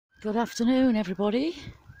Good afternoon, everybody.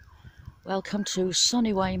 Welcome to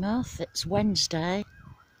sunny Weymouth. It's Wednesday.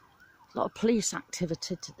 A lot of police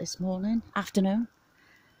activity this afternoon.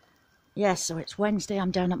 Yes, so it's Wednesday.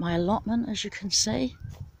 I'm down at my allotment, as you can see.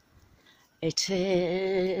 It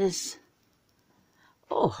is...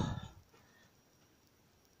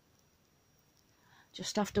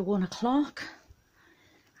 just after 1 o'clock.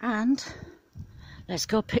 And let's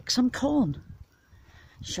go pick some corn,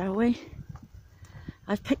 shall we?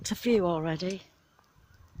 I've picked a few already.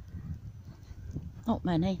 Not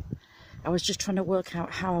many. I was just trying to work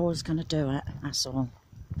out how I was going to do it, that's all.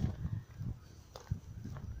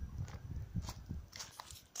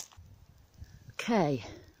 Okay,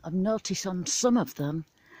 I've noticed on some of them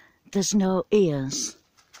there's no ears.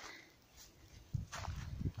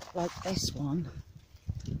 Like this one,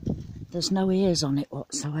 there's no ears on it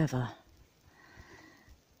whatsoever.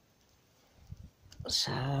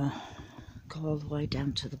 So, go all the way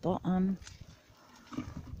down to the bottom.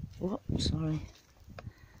 Whoops, sorry.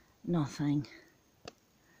 Nothing.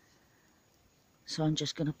 So I'm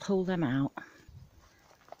just going to pull them out.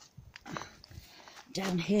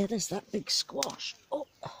 Down here there's that big squash. Oh,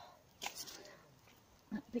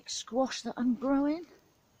 that big squash that I'm growing.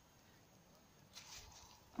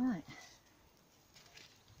 Right.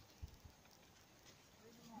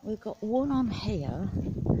 We've got one on here.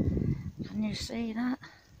 Can you see that?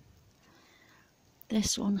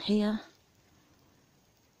 This one here.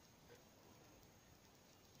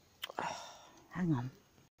 Oh, hang on.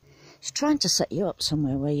 It's trying to set you up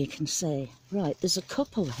somewhere where you can see. Right, there's a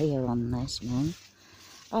couple here on this one.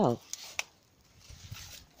 Oh.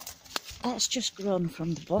 That's just grown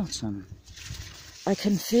from the bottom. I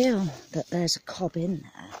can feel that there's a cob in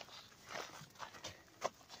there.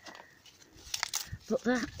 But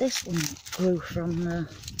this one grew from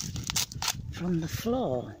the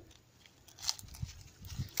floor.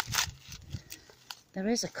 There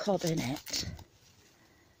is a cob in it.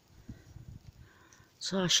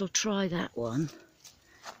 So I shall try that one.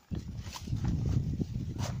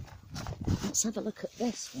 Let's have a look at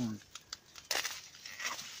this one.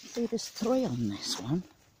 See, there's 3 on this one.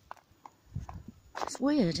 It's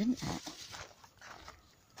weird, isn't it?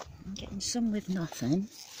 I'm getting some with nothing.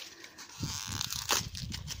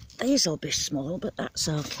 These will be small, but that's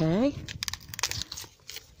okay.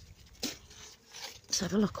 Let's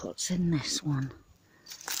have a look what's in this one.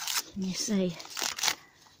 Can you see?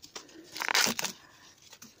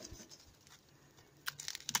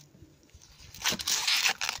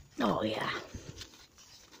 Oh yeah.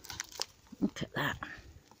 Look at that.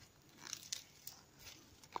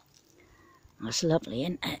 That's lovely,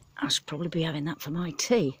 isn't it? I should probably be having that for my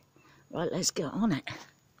tea. Right, let's get on it.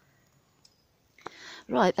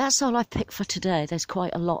 Right, that's all I've picked for today. There's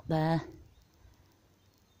quite a lot there.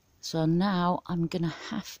 So now I'm going to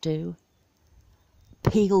have to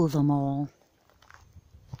peel them all.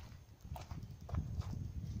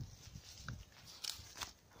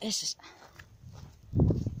 This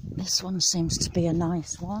one seems to be a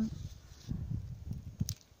nice one.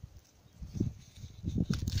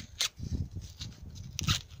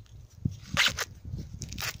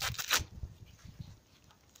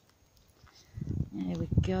 There we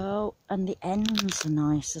go. And the ends are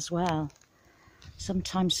nice as well.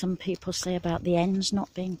 Sometimes some people say about the ends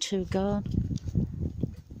not being too good.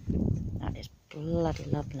 That is bloody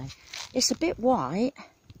lovely. It's a bit white.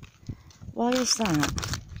 Why is that?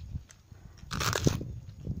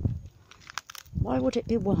 Why would it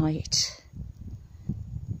be white?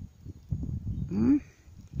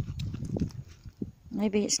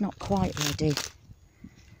 Maybe it's not quite ready.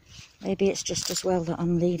 Maybe it's just as well that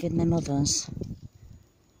I'm leaving them others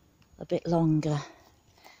a bit longer.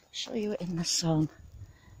 Show you it in the sun.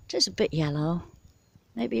 It is a bit yellow.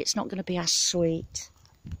 Maybe it's not going to be as sweet.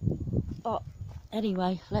 But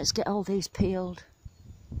anyway, let's get all these peeled.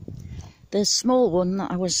 The small one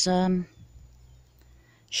that I was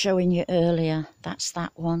showing you earlier, that's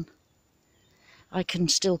that one. I can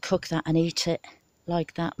still cook that and eat it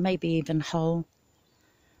like that, maybe even whole.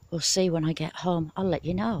 We'll see when I get home. I'll let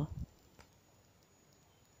you know.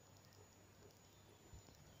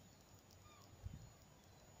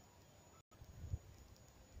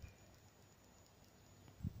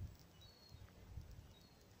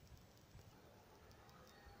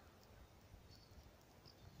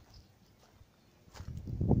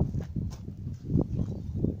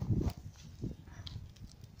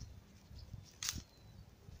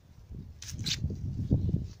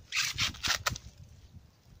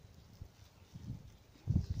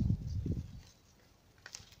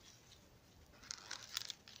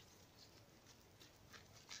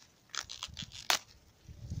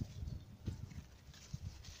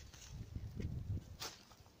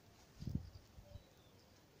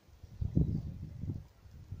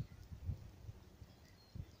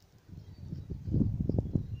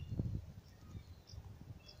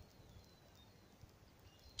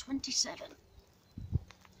 27.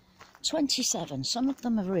 27. Some of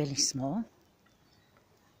them are really small,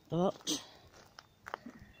 but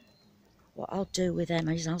what I'll do with them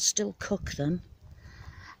is I'll still cook them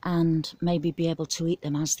and maybe be able to eat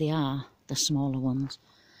them as they are, the smaller ones.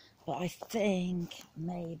 But I think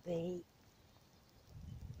maybe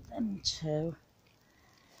them two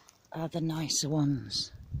are the nicer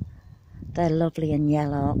ones. They're lovely and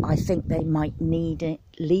yellow. I think they might need it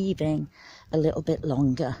leaving a little bit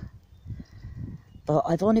longer. But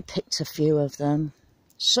I've only picked a few of them.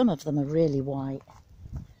 Some of them are really white.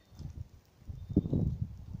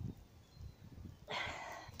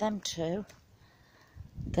 Them two,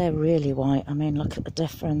 they're really white. I mean, look at the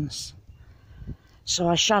difference. So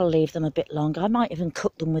I shall leave them a bit longer. I might even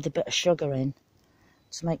cook them with a bit of sugar in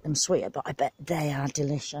to make them sweeter, but I bet they are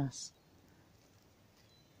delicious.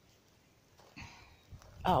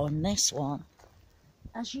 Oh, and this one,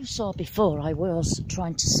 as you saw before, I was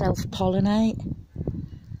trying to self-pollinate.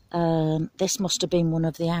 This must have been one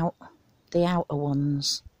of the outer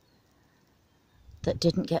ones that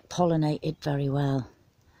didn't get pollinated very well.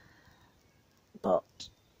 But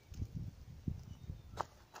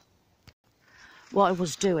what I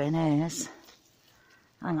was doing is,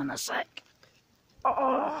 hang on a sec,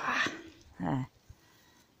 there,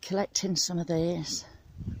 collecting some of these.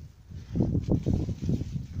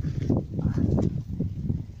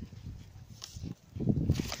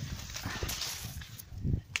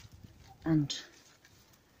 And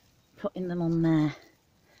putting them on there.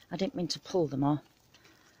 I didn't mean to pull them off,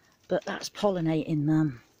 but that's pollinating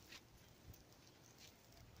them.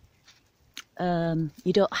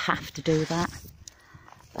 You don't have to do that.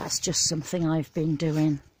 That's just something I've been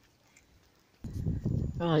doing.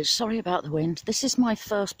 Right, sorry about the wind. This is my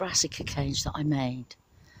first brassica cage that I made.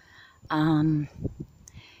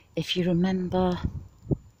 If you remember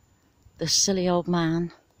the silly old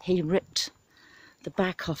man, he ripped the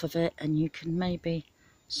back off of it, and you can maybe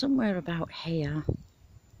somewhere about here,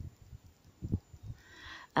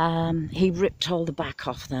 he ripped all the back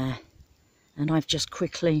off there, and I've just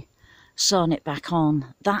quickly sewn it back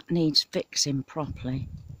on. That needs fixing properly.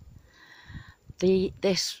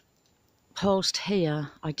 This post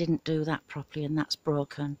here, I didn't do that properly, and that's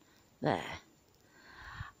broken there.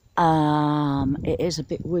 It is a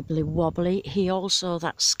bit wibbly wobbly. He also,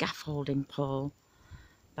 that scaffolding pole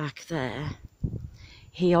back there,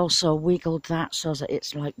 he also wiggled that so that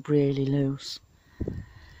it's like really loose.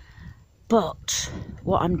 But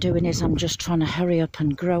what I'm doing is I'm just trying to hurry up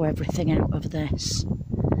and grow everything out of this.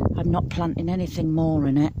 I'm not planting anything more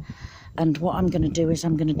in it. And what I'm going to do is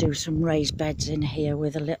I'm going to do some raised beds in here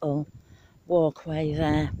with a little walkway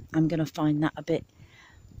there. I'm going to find that a bit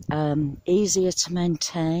easier to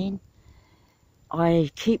maintain.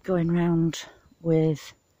 I keep going round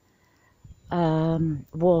with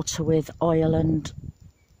water with oil and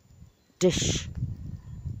dishwash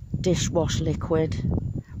liquid.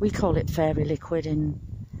 We call it fairy liquid in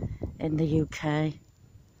the UK.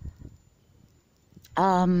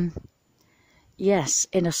 Yes,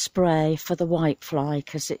 in a spray for the whitefly,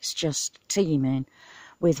 because it's just teeming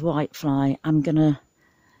with whitefly. I'm gonna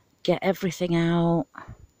get everything out,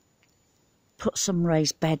 put some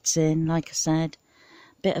raised beds in, like I said,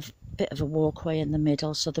 bit of a walkway in the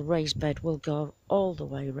middle, so the raised bed will go all the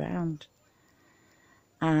way round,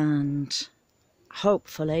 and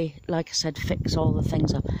hopefully, like I said, fix all the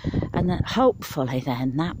things up, and then hopefully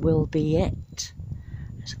then that will be it.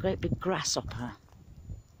 There's a great big grasshopper.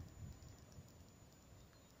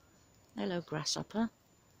 Hello, grasshopper.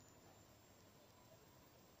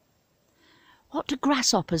 What do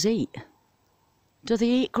grasshoppers eat? Do they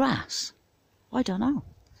eat grass? I don't know.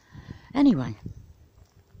 Anyway,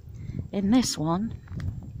 in this one,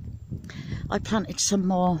 I planted some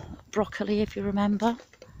more broccoli, if you remember.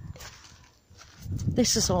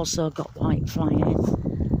 This has also got whitefly in,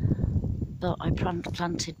 but I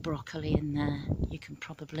planted broccoli in there. You can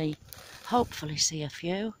probably, hopefully, see a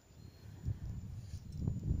few.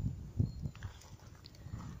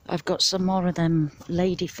 I've got some more of them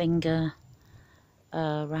ladyfinger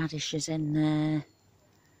radishes in there.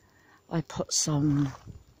 I put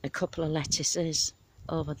a couple of lettuces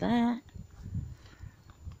over there.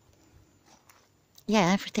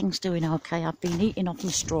 Yeah, everything's doing okay. I've been eating off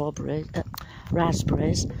my strawberries,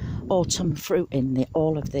 raspberries, autumn fruit in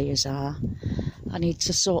all of these are. I need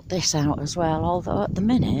to sort this out as well, although at the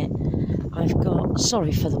minute I've got,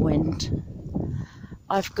 sorry for the wind,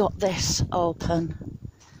 I've got this open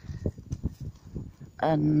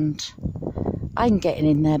and I'm getting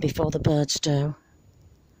in there before the birds do.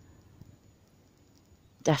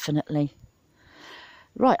 Definitely.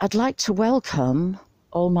 Right, I'd like to welcome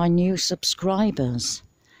all my new subscribers.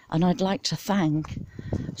 And I'd like to thank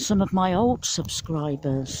some of my old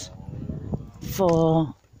subscribers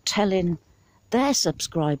for telling their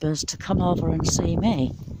subscribers to come over and see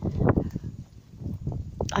me.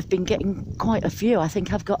 I've been getting quite a few. I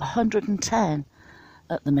think I've got 110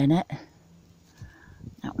 at the minute.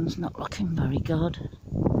 That one's not looking very good.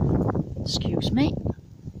 Excuse me.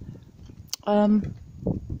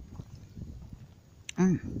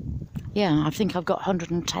 Yeah, I think I've got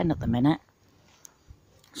 110 at the minute.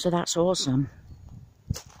 So that's awesome.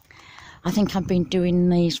 I think I've been doing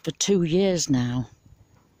these for 2 years now.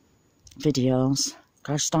 Videos.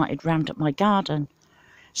 I started round at my garden.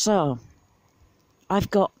 So, I've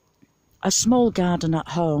got a small garden at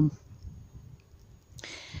home,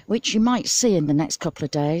 which you might see in the next couple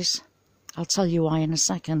of days. I'll tell you why in a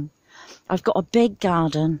second. I've got a big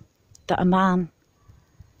garden that a man,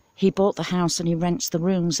 he bought the house and he rents the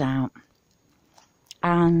rooms out.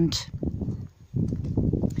 And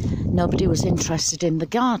nobody was interested in the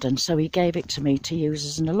garden, so he gave it to me to use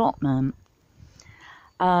as an allotment.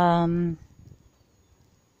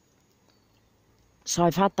 So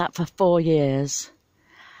I've had that for 4 years.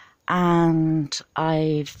 And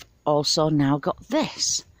I've also now got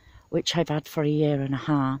this, which I've had for 1.5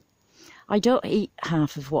 years. I don't eat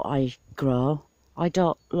half of what I grow. I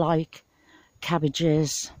don't like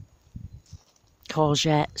cabbages,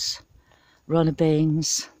 courgettes, runner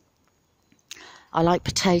beans. I like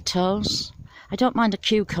potatoes. I don't mind a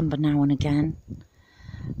cucumber now and again.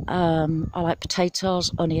 I like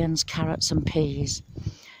potatoes, onions, carrots and peas.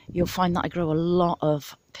 You'll find that I grow a lot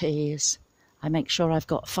of peas. I make sure I've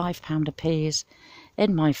got £5 of peas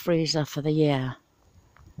in my freezer for the year.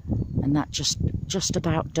 And that just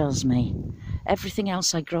about does me. Everything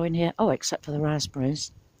else I grow in here, oh, except for the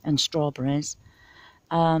raspberries and strawberries,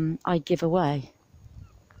 I give away.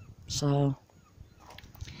 So,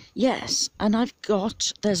 yes, and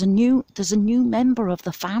there's a new member of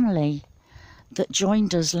the family that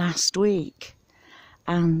joined us last week.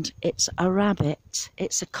 And it's a rabbit.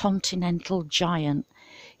 It's a continental giant.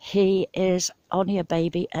 He is only a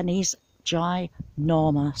baby and he's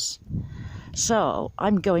ginormous. So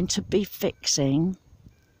I'm going to be fixing,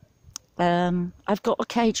 I've got a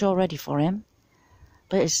cage already for him,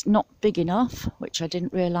 but it's not big enough, which I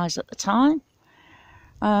didn't realise at the time.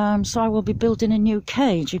 So I will be building a new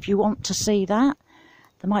cage. If you want to see that,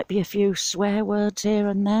 there might be a few swear words here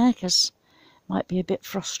and there, because it might be a bit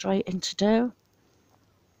frustrating to do.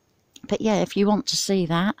 But yeah, if you want to see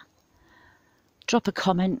that, drop a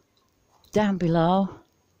comment down below.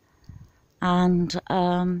 And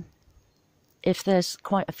if there's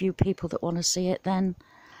quite a few people that want to see it, then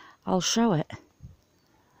I'll show it.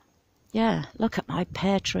 Yeah, look at my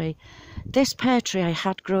pear tree. This pear tree I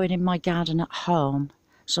had growing in my garden at home,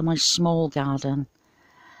 so my small garden.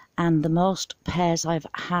 And the most pears I've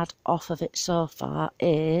had off of it so far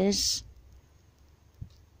is...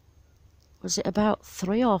 was it about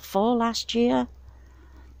 3 or 4 last year?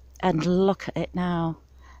 And look at it now.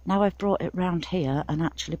 Now I've brought it round here and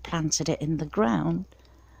actually planted it in the ground.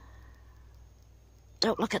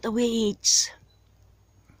 Don't look at the weeds.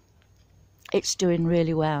 It's doing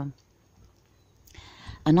really well.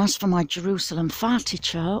 And as for my Jerusalem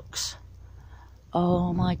artichokes,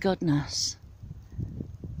 oh my goodness.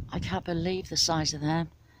 I can't believe the size of them.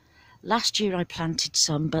 Last year I planted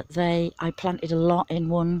some, but I planted a lot in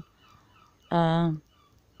one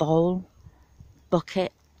bowl,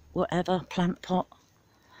 bucket, whatever, plant pot.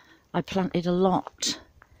 I planted a lot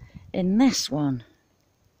in this one.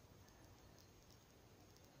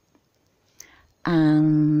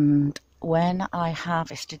 And when I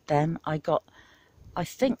harvested them, I got, I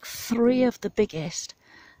think, 3 of the biggest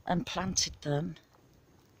and planted them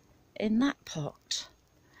in that pot.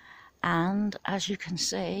 And as you can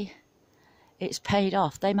see, it's paid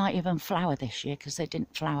off. They might even flower this year because they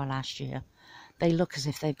didn't flower last year. They look as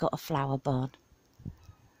if they've got a flower bud.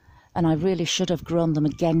 And I really should have grown them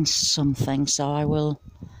against something, so I will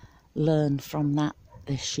learn from that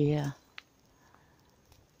this year.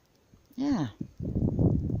 Yeah.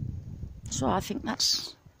 So I think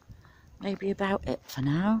that's maybe about it for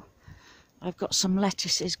now. I've got some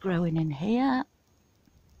lettuces growing in here.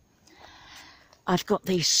 I've got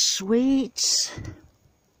these sweets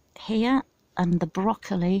here and the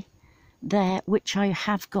broccoli there, which I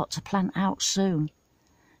have got to plant out soon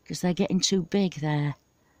because they're getting too big there.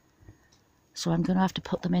 So I'm going to have to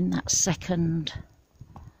put them in that second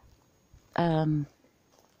that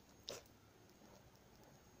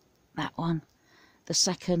one, the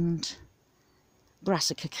second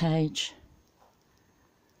brassica cage.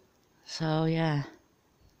 So yeah.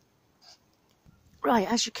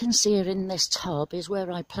 Right, as you can see here in this tub is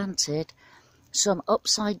where I planted some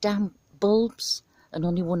upside down bulbs, and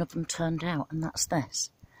only one of them turned out, and that's this.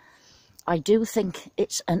 I do think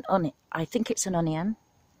it's an onion. I think it's an onion.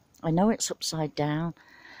 I know it's upside down,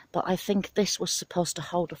 but I think this was supposed to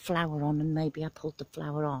hold a flower on, and maybe I pulled the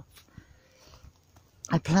flower off.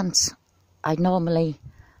 I normally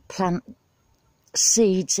plant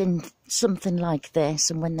seeds in something like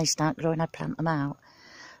this, and when they start growing I plant them out.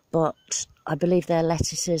 But I believe they're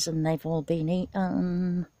lettuces and they've all been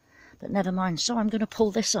eaten. But never mind. So I'm going to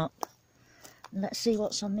pull this up. And let's see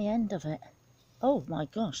what's on the end of it. Oh my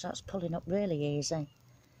gosh, that's pulling up really easy.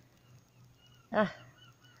 Ah.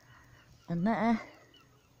 And there.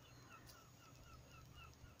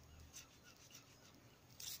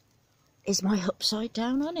 Is my upside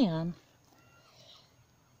down onion.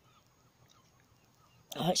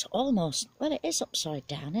 Oh, it's almost, well, it is upside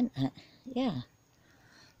down, isn't it? Yeah.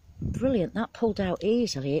 Brilliant. That pulled out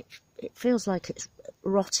easily. It feels like it's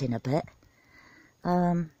rotting a bit.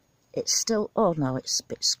 It's still, oh no, it's a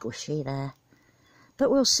bit squishy there.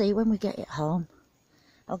 But we'll see when we get it home.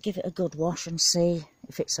 I'll give it a good wash and see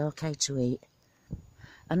if it's okay to eat.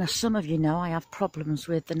 And as some of you know, I have problems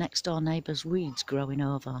with the next door neighbour's weeds growing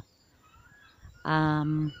over.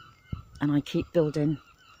 And I keep building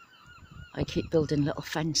little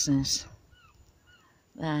fences.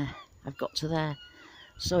 There, I've got to there.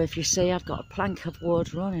 So if you see, I've got a plank of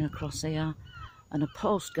wood running across here and a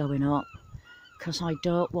post going up, because I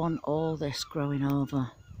don't want all this growing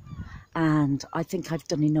over. And I think I've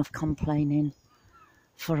done enough complaining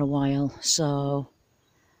for a while, so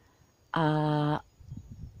I'm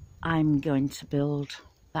going to build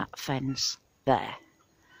that fence there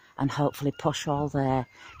and hopefully push all there,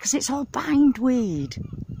 because it's all bindweed.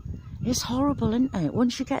 It's horrible, isn't it?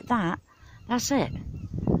 Once you get that, that's it.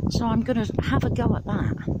 So I'm going to have a go at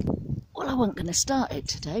that. Well, I wasn't going to start it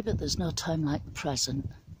today, but there's no time like the present,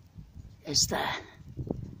 is there?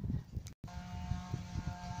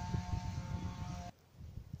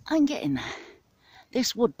 I'm getting there.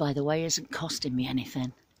 This wood, by the way, isn't costing me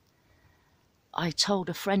anything. I told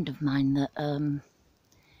a friend of mine that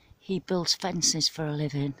he builds fences for a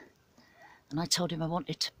living, and I told him I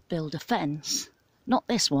wanted to build a fence, not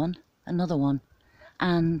this one, another one,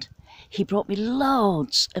 and he brought me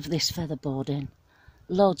loads of this feather boarding,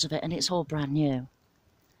 loads of it, and it's all brand new.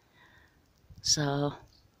 So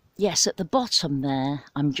yes, at the bottom there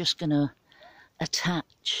I'm just going to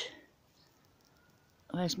attach,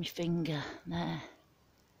 where's my finger, there,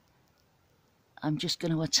 I'm just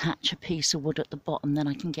going to attach a piece of wood at the bottom, then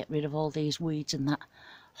I can get rid of all these weeds and that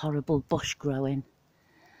horrible bush growing.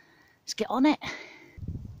 Let's get on it.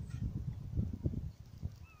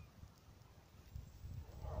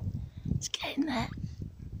 It's getting there.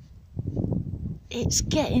 It's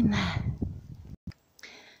getting there.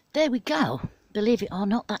 There we go. Believe it or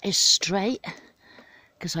not, that is straight,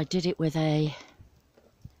 because I did it with a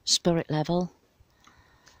spirit level.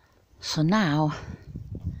 So now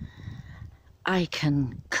I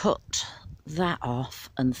can cut that off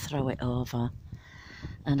and throw it over,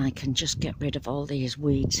 and I can just get rid of all these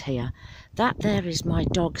weeds here. That there is my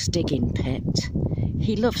dog's digging pit.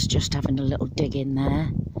 He loves just having a little dig in there.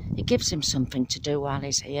 It gives him something to do while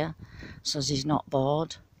he's here, so he's not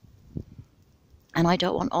bored. And I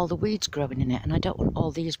don't want all the weeds growing in it, and I don't want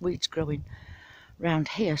all these weeds growing round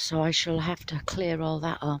here, so I shall have to clear all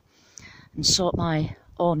that up and sort my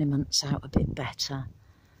ornaments out a bit better.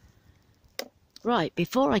 Right,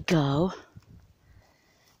 before I go,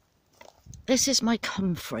 this is my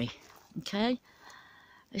comfrey, okay?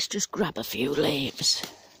 Let's just grab a few leaves.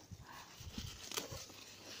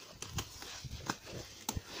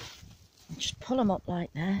 Just pull them up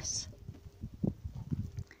like this.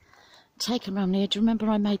 Take them around here. Do you remember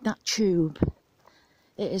I made that tube?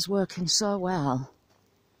 It is working so well.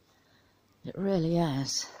 It really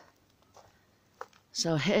is.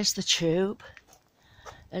 So here's the tube.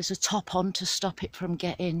 There's a top on to stop it from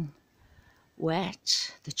getting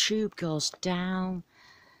wet. The tube goes down,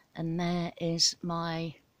 and there is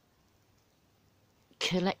my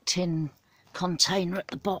collecting container at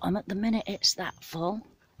the bottom. At the minute it's that full.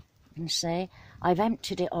 You can see I've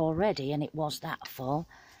emptied it already and it was that full.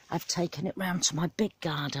 I've taken it round to my big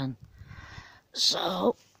garden.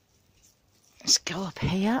 So let's go up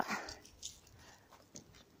here,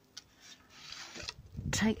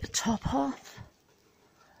 take the top off.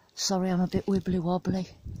 Sorry, I'm a bit wibbly wobbly.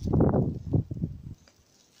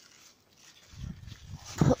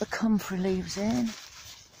 Put the comfrey leaves in.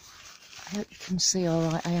 I hope you can see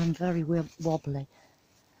alright, I am very wobbly.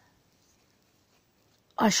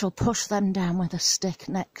 I shall push them down with a stick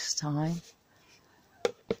next time.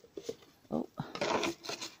 Oh.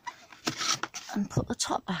 And put the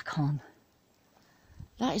top back on.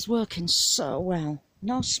 That is working so well.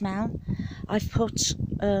 No smell. I've put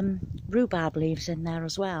rhubarb leaves in there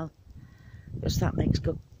as well, because that makes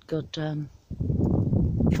good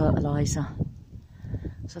fertiliser.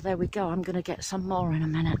 So there we go. I'm going to get some more in a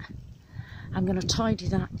minute. I'm going to tidy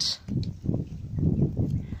that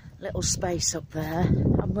little space up there.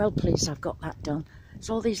 I'm well pleased I've got that done.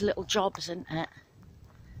 It's all these little jobs, isn't it?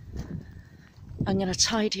 I'm going to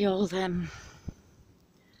tidy all them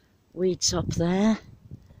weeds up there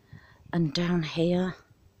and down here,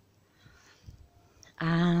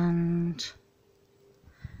 and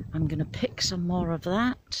I'm going to pick some more of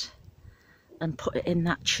that and put it in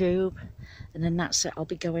that tube, and then that's it. I'll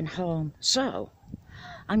be going home. So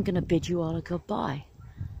I'm going to bid you all a goodbye.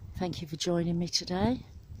 Thank you for joining me today.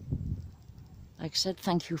 Like I said,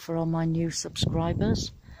 thank you for all my new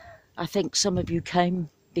subscribers. I think some of you came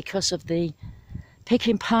because of the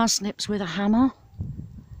picking parsnips with a hammer,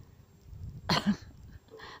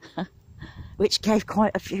 which gave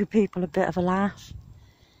quite a few people a bit of a laugh.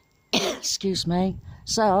 Excuse me.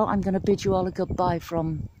 So I'm going to bid you all a goodbye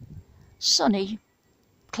from sunny,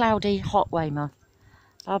 cloudy, hot Weymouth.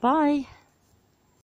 Bye-bye.